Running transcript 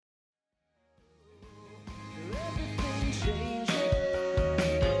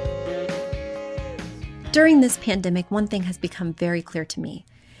During this pandemic, one thing has become very clear to me.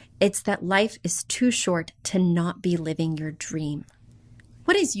 It's that life is too short to not be living your dream.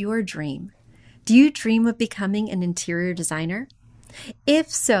 What is your dream? Do you dream of becoming an interior designer? If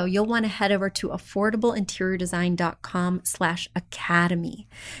so, you'll want to head over to affordableinteriordesign.com/academy.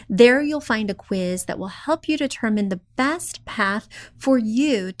 There you'll find a quiz that will help you determine the best path for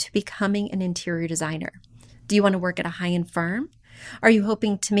you to becoming an interior designer. Do you want to work at a high-end firm? Are you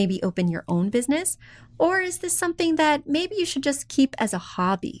hoping to maybe open your own business? Or is this something that maybe you should just keep as a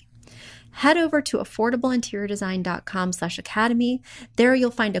hobby? Head over to affordableinteriordesign.com/academy. There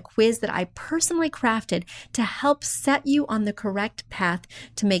you'll find a quiz that I personally crafted to help set you on the correct path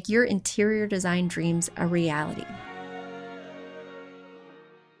to make your interior design dreams a reality.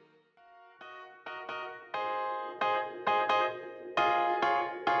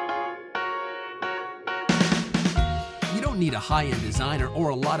 You don't need a high-end designer or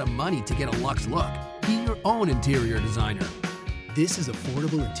a lot of money to get a luxe look. Be your own interior designer. This is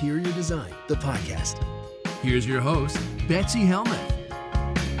Affordable Interior Design, the podcast. Here's your host, Betsy Helmuth.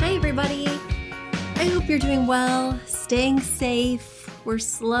 Hi, everybody. I hope you're doing well, staying safe. We're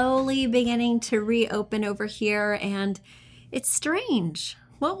slowly beginning to reopen over here, and it's strange.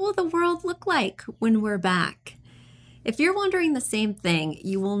 What will the world look like when we're back? If you're wondering the same thing,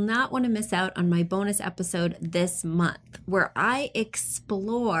 you will not want to miss out on my bonus episode this month, where I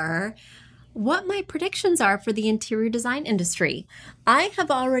explore what my predictions are for the interior design industry. I have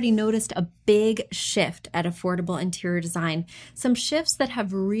already noticed a big shift at Affordable Interior Design, some shifts that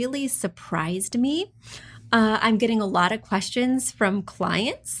have really surprised me. I'm getting a lot of questions from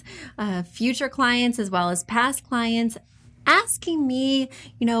clients, future clients, as well as past clients, asking me,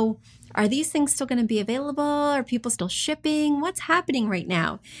 are these things still going to be available? Are people still shipping? What's happening right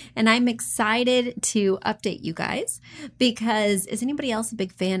now? And I'm excited to update you guys because is anybody else a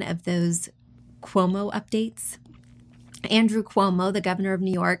big fan of those Cuomo updates? Andrew Cuomo, the governor of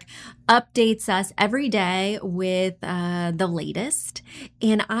New York, updates us every day with the latest.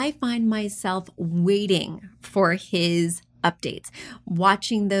 And I find myself waiting for his updates,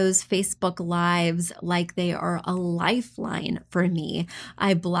 watching those Facebook Lives like they are a lifeline for me.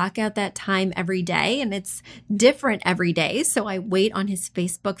 I block out that time every day and it's different every day. So I wait on his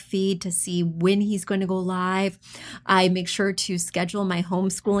Facebook feed to see when he's going to go live. I make sure to schedule my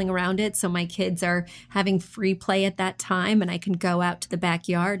homeschooling around it. So my kids are having free play at that time and I can go out to the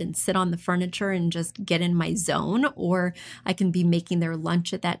backyard and sit on the furniture and just get in my zone, or I can be making their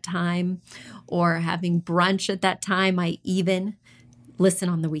lunch at that time or having brunch at that time. I even listen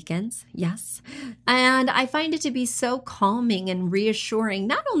on the weekends, yes. And I find it to be so calming and reassuring,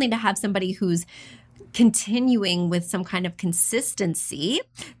 not only to have somebody who's continuing with some kind of consistency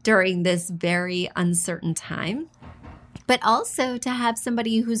during this very uncertain time, but also to have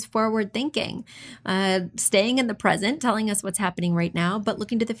somebody who's forward thinking, staying in the present, telling us what's happening right now, but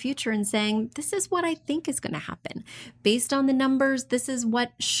looking to the future and saying, this is what I think is going to happen. Based on the numbers, this is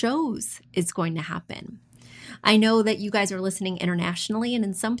what shows is going to happen. I know that you guys are listening internationally, and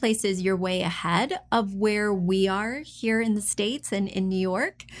in some places you're way ahead of where we are here in the States and in New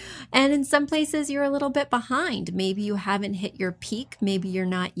York. And in some places you're a little bit behind. Maybe you haven't hit your peak. Maybe you're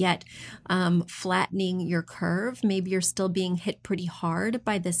not yet flattening your curve. Maybe you're still being hit pretty hard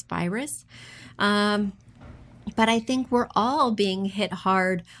by this virus. But I think we're all being hit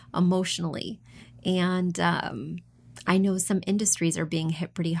hard emotionally. And I know some industries are being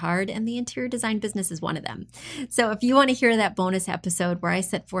hit pretty hard, and the interior design business is one of them. So if you want to hear that bonus episode where I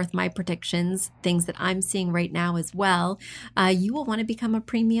set forth my predictions, things that I'm seeing right now as well, you will want to become a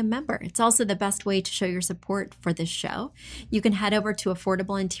premium member. It's also the best way to show your support for this show. You can head over to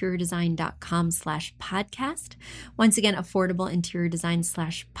affordableinteriordesign.com/podcast. Once again,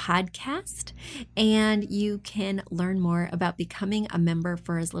 affordableinteriordesign/podcast. And you can learn more about becoming a member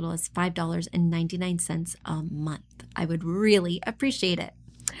for as little as $5.99 a month. I would really appreciate it.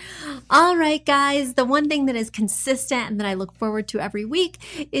 All right, guys, the one thing that is consistent and that I look forward to every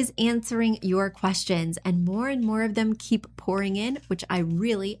week is answering your questions, and more of them keep pouring in, which I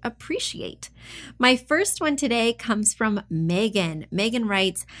really appreciate. My first one today comes from Megan. Megan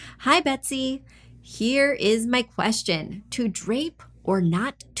writes, "Hi, Betsy. Here is my question. To drape or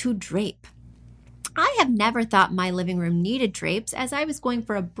not to drape? I have never thought my living room needed drapes as I was going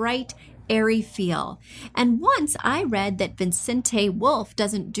for a bright, airy feel. And once I read that Vicente Woolf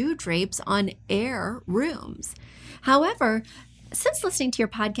doesn't do drapes on air rooms. However, since listening to your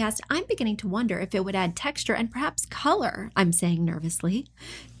podcast, I'm beginning to wonder if it would add texture and perhaps color," I'm saying nervously.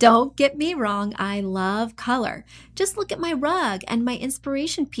 "Don't get me wrong, I love color. Just look at my rug and my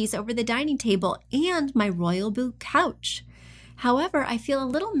inspiration piece over the dining table and my royal blue couch. However, I feel a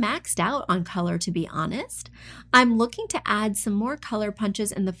little maxed out on color, to be honest. I'm looking to add some more color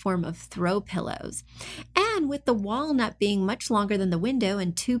punches in the form of throw pillows. And with the walnut being much longer than the window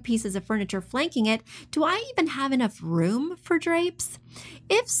and 2 pieces of furniture flanking it, do I even have enough room for drapes?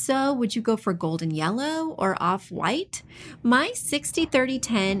 If so, would you go for golden yellow or off-white? My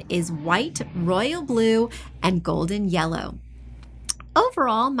 60-30-10 is white, royal blue, and golden yellow.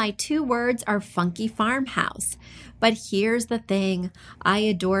 Overall, my 2 words are funky farmhouse. But here's the thing, I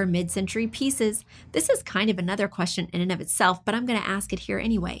adore mid-century pieces. This is kind of another question in and of itself, but I'm going to ask it here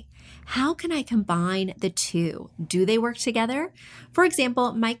anyway. How can I combine the 2? Do they work together? For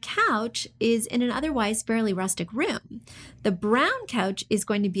example, my couch is in an otherwise fairly rustic room. The brown couch is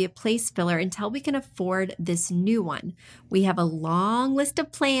going to be a place filler until we can afford this new one. We have a long list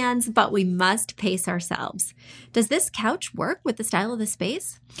of plans, but we must pace ourselves. Does this couch work with the style of the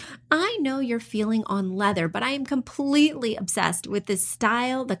space? I know you're feeling on leather, but I am completely obsessed with the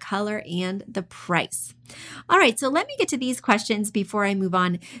style, the color, and the price. All right, so let me get to these questions before I move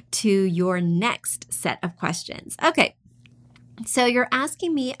on to your next set of questions. Okay, so you're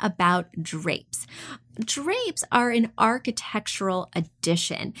asking me about drapes. Drapes are an architectural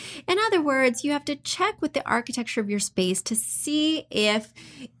addition. In other words, you have to check with the architecture of your space to see if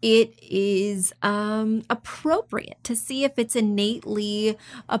it is appropriate, to see if it's innately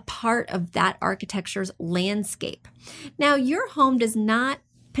a part of that architecture's landscape. Now, your home does not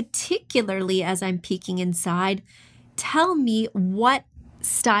particularly, as I'm peeking inside, tell me what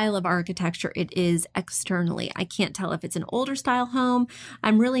style of architecture it is externally. I can't tell if it's an older style home.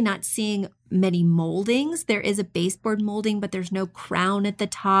 I'm really not seeing many moldings. There is a baseboard molding, but there's no crown at the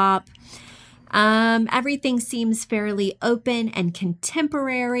top. Everything seems fairly open and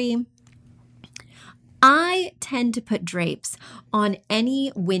contemporary. I tend to put drapes on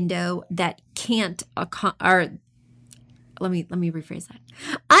any window that can't let me rephrase that.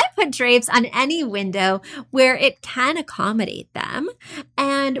 I put drapes on any window where it can accommodate them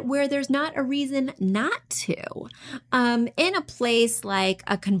and where there's not a reason not to. In a place like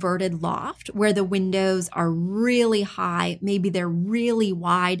a converted loft where the windows are really high, maybe they're really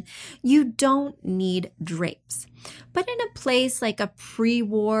wide, you don't need drapes. But in a place like a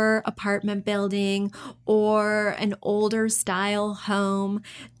pre-war apartment building or an older style home,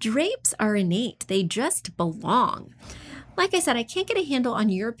 drapes are innate. They just belong. Like I said, I can't get a handle on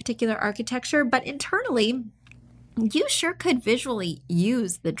your particular architecture, but internally, you sure could visually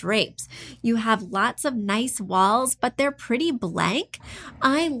use the drapes. You have lots of nice walls, but they're pretty blank.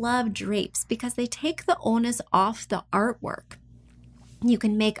 I love drapes because they take the onus off the artwork. You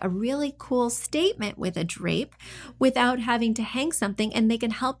can make a really cool statement with a drape without having to hang something, and they can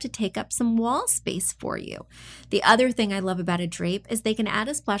help to take up some wall space for you. The other thing I love about a drape is they can add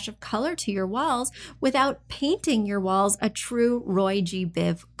a splash of color to your walls without painting your walls a true Roy G.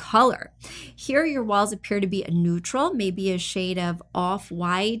 Biv color. Here, your walls appear to be a neutral, maybe a shade of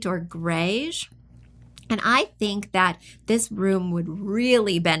off-white or grayish. And I think that this room would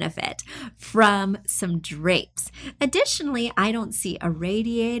really benefit from some drapes. Additionally, I don't see a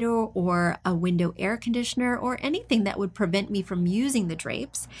radiator or a window air conditioner or anything that would prevent me from using the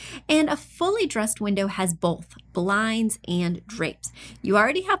drapes. And a fully dressed window has both blinds and drapes. You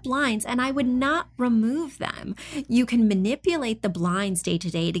already have blinds, and I would not remove them. You can manipulate the blinds day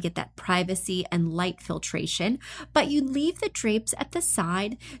to day to get that privacy and light filtration, but you leave the drapes at the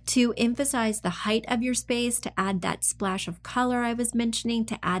side to emphasize the height of your space, to add that splash of color I was mentioning,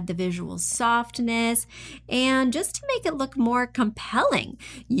 to add the visual softness, and just to make it look more compelling.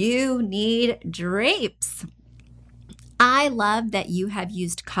 You need drapes. I love that you have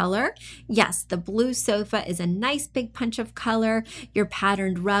used color. Yes, the blue sofa is a nice big punch of color. Your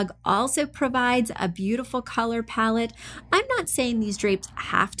patterned rug also provides a beautiful color palette. I'm not saying these drapes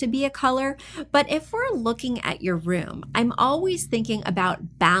have to be a color, but if we're looking at your room, I'm always thinking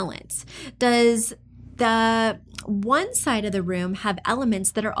about balance. Does the one side of the room have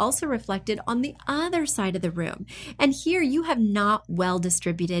elements that are also reflected on the other side of the room? And here you have not well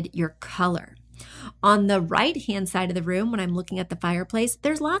distributed your color. On the right-hand side of the room, when I'm looking at the fireplace,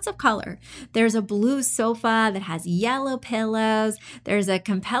 there's lots of color. There's a blue sofa that has yellow pillows. There's a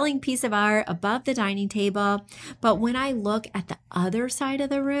compelling piece of art above the dining table. But when I look at the other side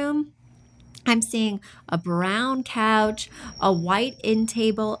of the room, I'm seeing a brown couch, a white end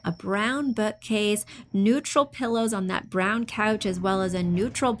table, a brown bookcase, neutral pillows on that brown couch, as well as a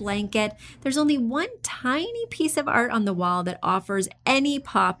neutral blanket. There's only one tiny piece of art on the wall that offers any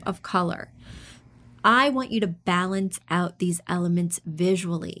pop of color. I want you to balance out these elements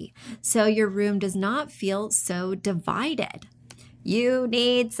visually so your room does not feel so divided. You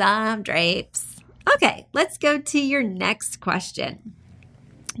need some drapes. Okay, let's go to your next question.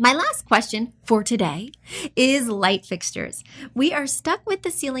 My last question for today is light fixtures. We are stuck with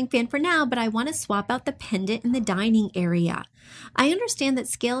the ceiling fan for now, but I want to swap out the pendant in the dining area. I understand that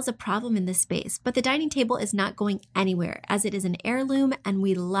scale is a problem in this space, but the dining table is not going anywhere as it is an heirloom and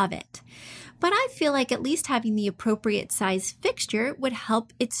we love it. But I feel like at least having the appropriate size fixture would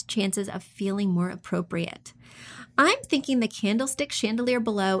help its chances of feeling more appropriate. I'm thinking the candlestick chandelier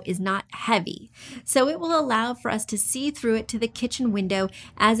below is not heavy, so it will allow for us to see through it to the kitchen window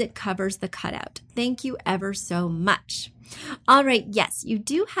as it covers the cutout. Thank you ever so much. All right, yes, you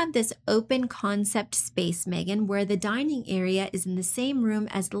do have this open concept space, Megan, where the dining area is in the same room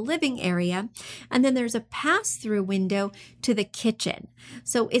as the living area, and then there's a pass-through window to the kitchen.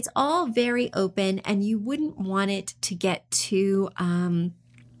 So it's all very open, and you wouldn't want it to get too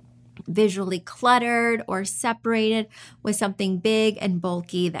visually cluttered or separated with something big and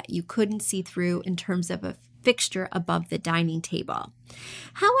bulky that you couldn't see through in terms of a fixture above the dining table.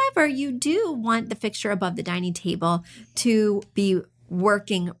 However, you do want the fixture above the dining table to be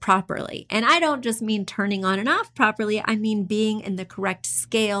working properly. And I don't just mean turning on and off properly, I mean being in the correct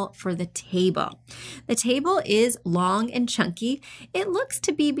scale for the table. The table is long and chunky. It looks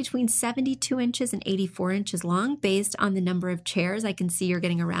to be between 72 inches and 84 inches long based on the number of chairs I can see you're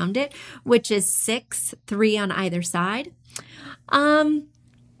getting around it, which is 6, 3 on either side.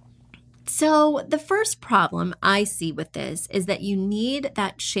 So the first problem I see with this is that you need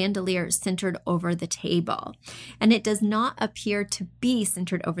that chandelier centered over the table, and it does not appear to be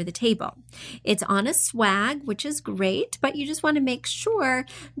centered over the table. It's on a swag, which is great, but you just want to make sure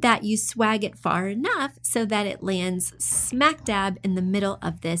that you swag it far enough so that it lands smack dab in the middle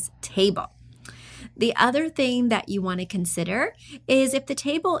of this table. The other thing that you want to consider is if the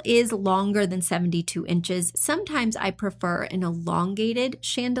table is longer than 72 inches, sometimes I prefer an elongated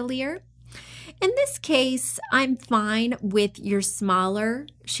chandelier. In this case, I'm fine with your smaller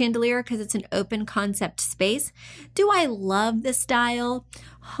chandelier because it's an open concept space. Do I love the style?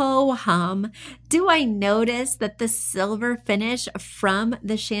 Ho hum. Do I notice that the silver finish from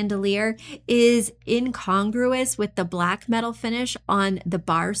the chandelier is incongruous with the black metal finish on the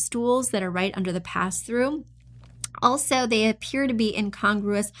bar stools that are right under the pass-through? Also, they appear to be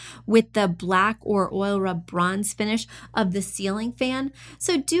incongruous with the black or oil rub bronze finish of the ceiling fan.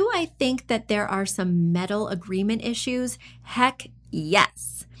 So do I think that there are some metal agreement issues? Heck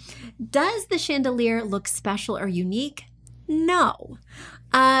yes. Does the chandelier look special or unique? No.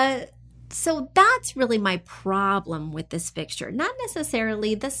 So that's really my problem with this fixture. Not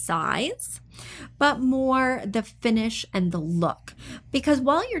necessarily the size, but more the finish and the look. Because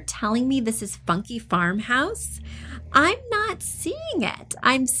while you're telling me this is funky farmhouse, I'm not seeing it.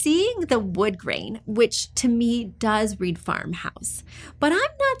 I'm seeing the wood grain, which to me does read farmhouse. But I'm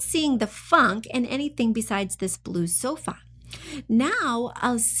not seeing the funk in anything besides this blue sofa. Now,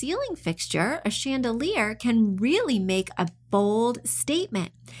 a ceiling fixture, a chandelier, can really make a bold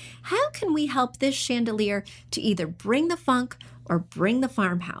statement. How can we help this chandelier to either bring the funk or bring the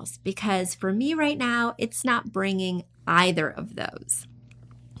farmhouse? Because for me right now, it's not bringing either of those.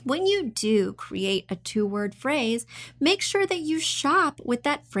 When you do create a 2-word phrase, make sure that you shop with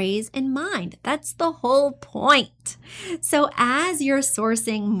that phrase in mind. That's the whole point. So as you're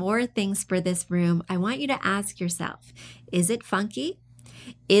sourcing more things for this room, I want you to ask yourself, is it funky?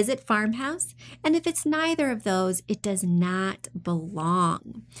 Is it farmhouse? And if it's neither of those, it does not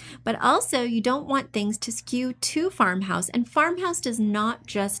belong. But also, you don't want things to skew to farmhouse. And farmhouse does not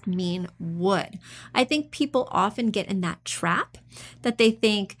just mean wood. I think people often get in that trap that they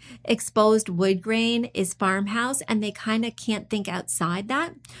think exposed wood grain is farmhouse and they kind of can't think outside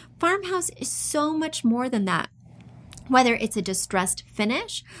that. Farmhouse is so much more than that. Whether it's a distressed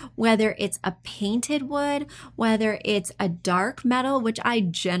finish, whether it's a painted wood, whether it's a dark metal, which I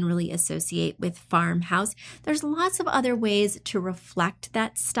generally associate with farmhouse, there's lots of other ways to reflect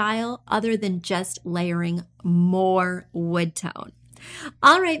that style other than just layering more wood tone.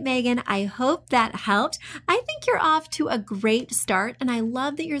 All right, Megan, I hope that helped. I think you're off to a great start, and I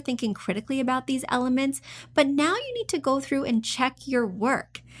love that you're thinking critically about these elements, but now you need to go through and check your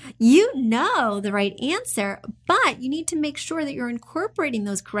work. You know the right answer, but you need to make sure that you're incorporating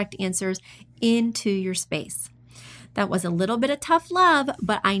those correct answers into your space. That was a little bit of tough love,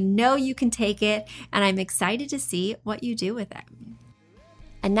 but I know you can take it, and I'm excited to see what you do with it.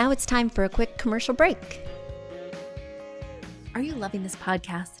 And now it's time for a quick commercial break. Are you loving this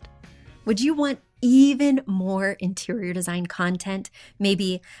podcast? Would you want even more interior design content?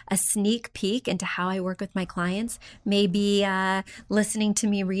 Maybe a sneak peek into how I work with my clients? Maybe listening to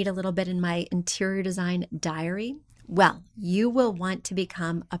me read a little bit in my interior design diary? Well, you will want to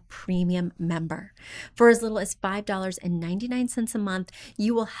become a premium member. For as little as $5.99 a month,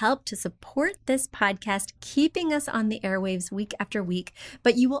 you will help to support this podcast, keeping us on the airwaves week after week,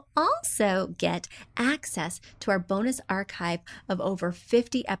 but you will also get access to our bonus archive of over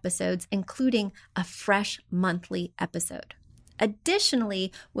 50 episodes, including a fresh monthly episode. Additionally,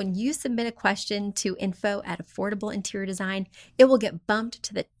 when you submit a question to info@Affordable Interior Design, it will get bumped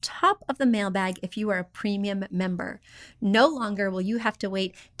to the top of the mailbag if you are a premium member. No longer will you have to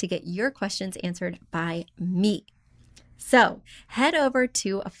wait to get your questions answered by me. So head over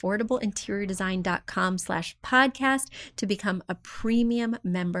to affordableinteriordesign.com/podcast to become a premium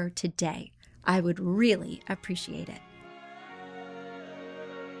member today. I would really appreciate it.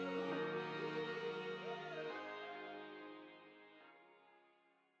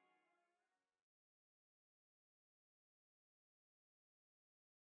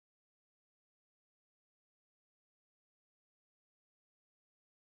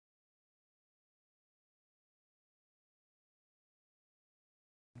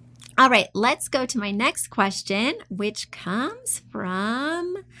 All right, let's go to my next question, which comes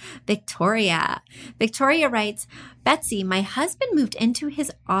from Victoria. Victoria writes, Betsy, my husband moved into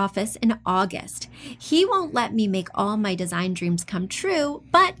his office in August. He won't let me make all my design dreams come true,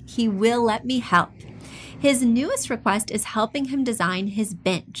 but he will let me help. His newest request is helping him design his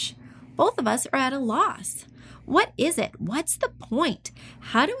bench. Both of us are at a loss. What is it? What's the point?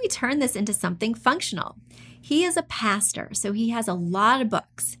 How do we turn this into something functional? He is a pastor, so he has a lot of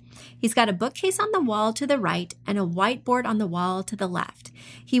books. He's got a bookcase on the wall to the right and a whiteboard on the wall to the left.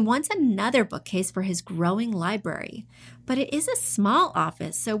 He wants another bookcase for his growing library. But it is a small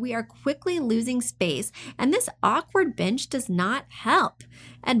office, so we are quickly losing space, and this awkward bench does not help.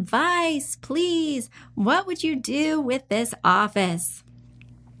 Advice, please. What would you do with this office?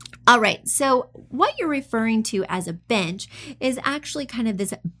 All right, so what you're referring to as a bench is actually kind of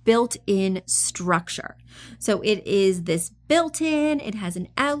this built-in structure. So it is this built-in, it has an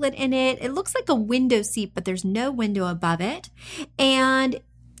outlet in it. It looks like a window seat, but there's no window above it. And,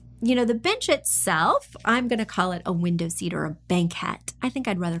 you know, the bench itself, I'm going to call it a window seat or a banquette. I think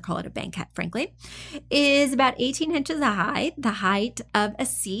I'd rather call it a banquette, frankly, is about 18 inches high, the height of a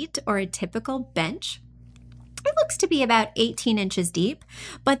seat or a typical bench. It looks to be about 18 inches deep,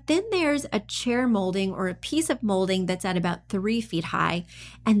 but then there's a chair molding or a piece of molding that's at about 3 feet high,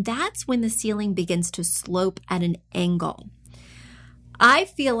 and that's when the ceiling begins to slope at an angle. I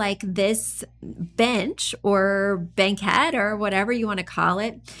feel like this bench or banquette or whatever you want to call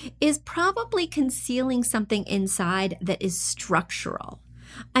it is probably concealing something inside that is structural.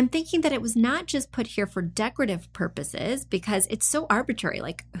 I'm thinking that it was not just put here for decorative purposes because it's so arbitrary.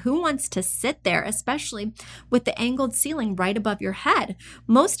 Like, who wants to sit there, especially with the angled ceiling right above your head?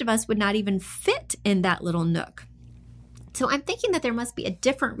 Most of us would not even fit in that little nook. So I'm thinking that there must be a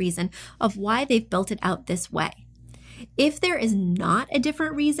different reason of why they've built it out this way. If there is not a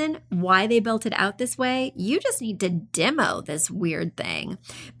different reason why they built it out this way, you just need to demo this weird thing,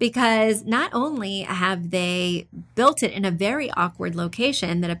 because not only have they built it in a very awkward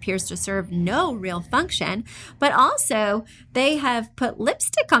location that appears to serve no real function, but also they have put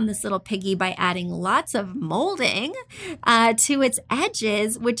lipstick on this little piggy by adding lots of molding to its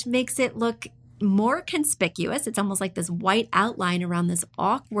edges, which makes it look more conspicuous. It's almost like this white outline around this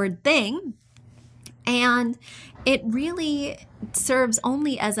awkward thing. And it really serves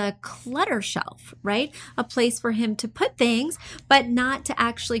only as a clutter shelf, right? A place for him to put things, but not to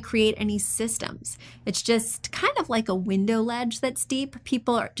actually create any systems. It's just kind of like a window ledge that's deep.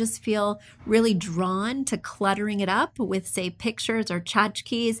 People just feel really drawn to cluttering it up with, say, pictures or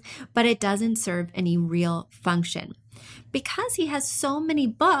tchotchkes, but it doesn't serve any real function. Because he has so many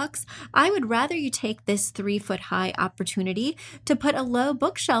books, I would rather you take this 3-foot-high opportunity to put a low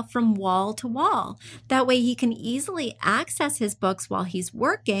bookshelf from wall to wall. That way he can easily access his books while he's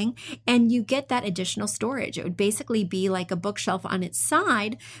working, and you get that additional storage. It would basically be like a bookshelf on its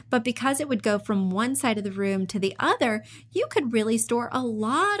side, but because it would go from one side of the room to the other, you could really store a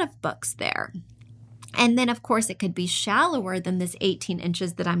lot of books there. And then, of course, it could be shallower than this 18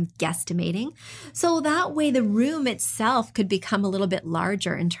 inches that I'm guesstimating. So that way the room itself could become a little bit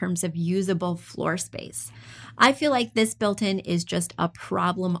larger in terms of usable floor space. I feel like this built-in is just a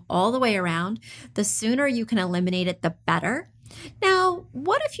problem all the way around. The sooner you can eliminate it, the better. Now,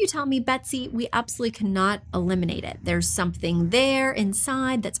 what if you tell me, Betsy, we absolutely cannot eliminate it? There's something there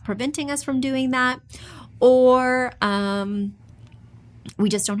inside that's preventing us from doing that. Or, We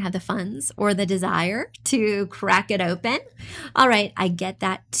just don't have the funds or the desire to crack it open. All right, I get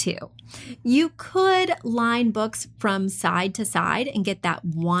that too. You could line books from side to side and get that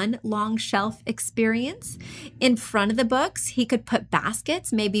one long shelf experience. In front of the books, he could put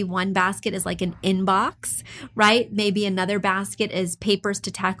baskets. Maybe one basket is like an inbox, right? Maybe another basket is papers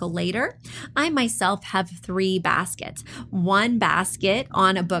to tackle later. I myself have 3 baskets. One basket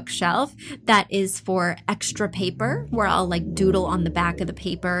on a bookshelf that is for extra paper, where I'll like doodle on the back of the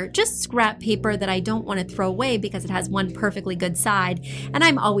paper, just scrap paper that I don't want to throw away because it has one perfectly good side, and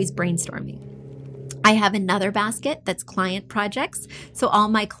I'm always brainstorming. I have another basket that's client projects. So all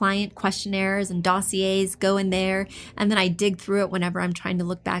my client questionnaires and dossiers go in there, and then I dig through it whenever I'm trying to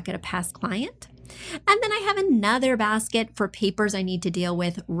look back at a past client. And then I have another basket for papers I need to deal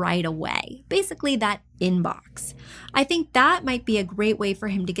with right away. Basically that inbox. I think that might be a great way for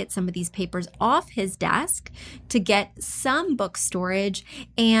him to get some of these papers off his desk, to get some book storage,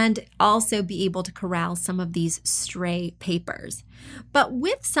 and also be able to corral some of these stray papers. But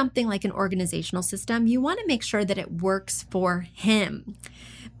with something like an organizational system, you want to make sure that it works for him,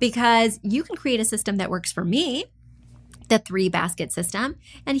 because you can create a system that works for me, the 3-basket system,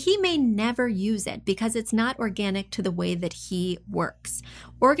 and he may never use it because it's not organic to the way that he works.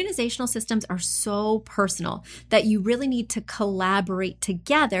 Organizational systems are so personal that you really need to collaborate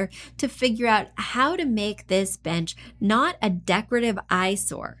together to figure out how to make this bench not a decorative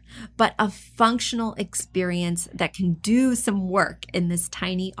eyesore, but a functional experience that can do some work in this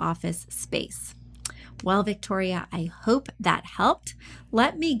tiny office space. Well, Victoria, I hope that helped.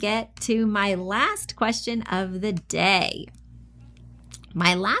 Let me get to my last question of the day.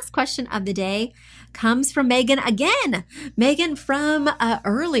 My last question of the day comes from Megan again. Megan from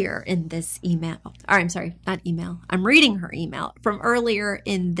earlier in this email. Or I'm sorry, not email. I'm reading her email from earlier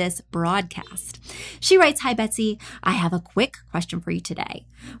in this broadcast. She writes, "Hi, Betsy. I have a quick question for you today.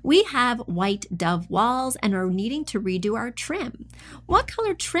 We have white dove walls and are needing to redo our trim. What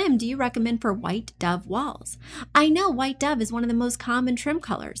color trim do you recommend for white dove walls? I know white dove is one of the most common trim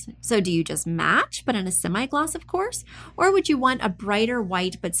colors. So do you just match, but in a semi-gloss, of course? Or would you want a brighter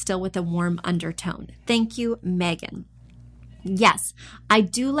white, but still with a warm undertone? Thank you, Megan." Yes, I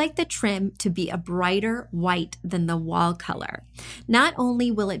do like the trim to be a brighter white than the wall color. Not only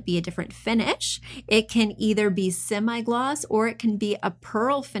will it be a different finish, it can either be semi-gloss or it can be a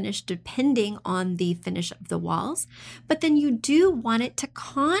pearl finish depending on the finish of the walls. But then you do want it to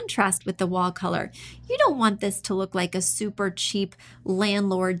contrast with the wall color. You don't want this to look like a super cheap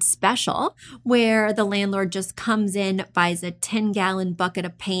landlord special where the landlord just comes in, buys a 10-gallon bucket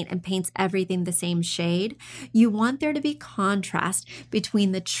of paint and paints everything the same shade. You want there to be contrast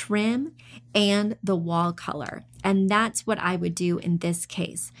between the trim and the wall color. And that's what I would do in this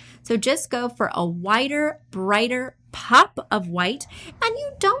case. So just go for a whiter, brighter pop of white, and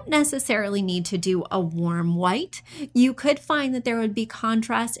you don't necessarily need to do a warm white. You could find that there would be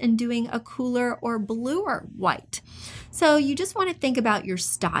contrast in doing a cooler or bluer white. So you just want to think about your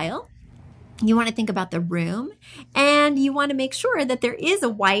style. You want to think about the room, and you want to make sure that there is a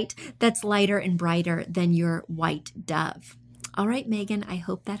white that's lighter and brighter than your white dove. All right, Megan, I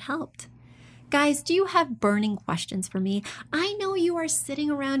hope that helped. Guys, do you have burning questions for me? I know you are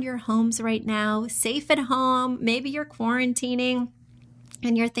sitting around your homes right now, safe at home. Maybe you're quarantining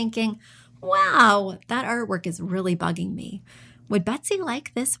and you're thinking, wow, that artwork is really bugging me. Would Betsy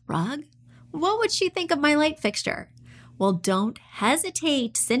like this rug? What would she think of my light fixture? Well, don't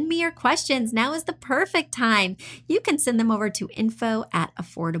hesitate. Send me your questions. Now is the perfect time. You can send them over to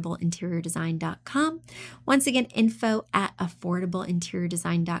info@affordableinteriordesign.com. Once again,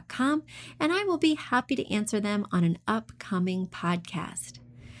 info@affordableinteriordesign.com, and I will be happy to answer them on an upcoming podcast.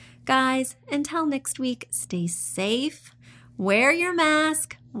 Guys, until next week, stay safe, wear your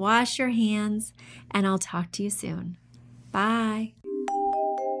mask, wash your hands, and I'll talk to you soon. Bye.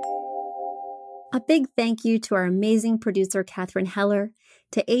 A big thank you to our amazing producer, Catherine Heller,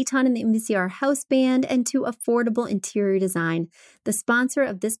 to Aton and the MVCR House Band, and to Affordable Interior Design, the sponsor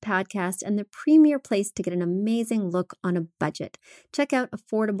of this podcast and the premier place to get an amazing look on a budget. Check out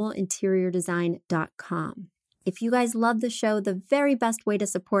affordableinteriordesign.com. If you guys love the show, the very best way to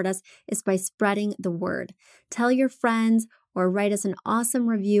support us is by spreading the word. Tell your friends or write us an awesome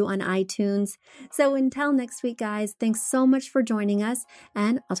review on iTunes. So until next week, guys, thanks so much for joining us,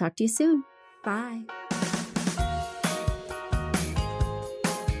 and I'll talk to you soon. Bye.